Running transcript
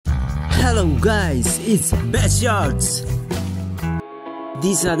Hello guys, it's Best Yards.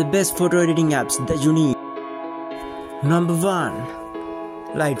 These are the best photo editing apps that you need. Number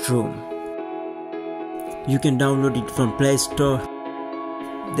 1. Lightroom. You can download it from Play Store.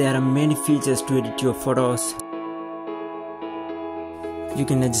 There are many features to edit your photos. You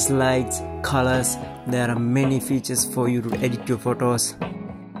can adjust lights, colors. There are many features for you to edit your photos.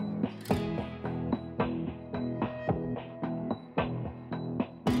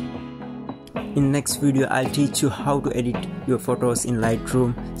 In next video, I'll teach you how to edit your photos in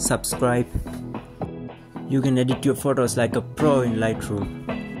Lightroom. Subscribe. You can edit your photos like a pro in Lightroom.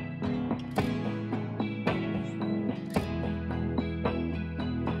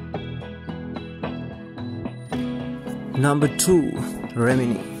 Number 2.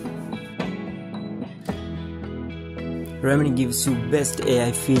 Remini. Remini gives you best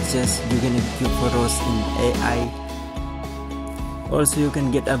AI features. You can edit your photos in AI. Also, you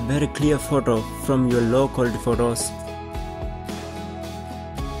can get a very clear photo from your low quality photos.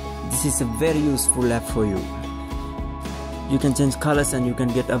 This is a very useful app for you. You can change colors and you can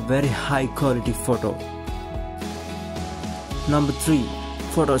get a very high quality photo. Number 3.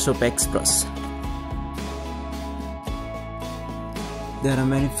 Photoshop Express. There are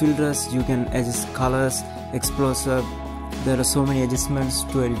many filters. You can adjust colors, exposure. There are so many adjustments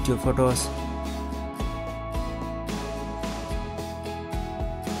to edit your photos.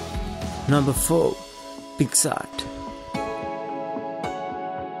 Number 4. PixArt.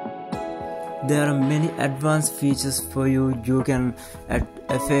 There are many advanced features for you. You can add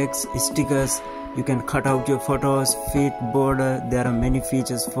effects, stickers, you can cut out your photos, fit, border. There are many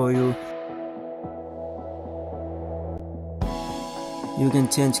features for you. You can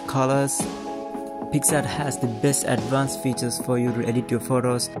change colors. PixArt has the best advanced features for you to edit your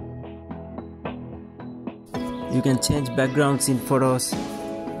photos. You can change backgrounds in photos.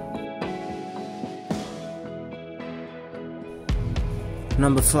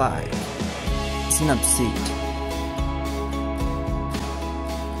 Number 5. Snapseed.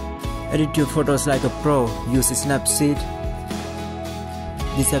 Edit your photos like a pro. Use Snapseed.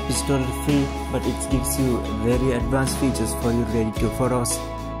 This app is totally free, but it gives you very advanced features for you to edit your photos.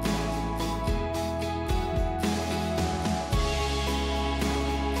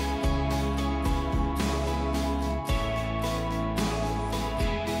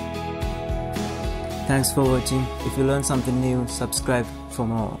 Thanks for watching. If you learned something new, subscribe for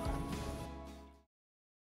more.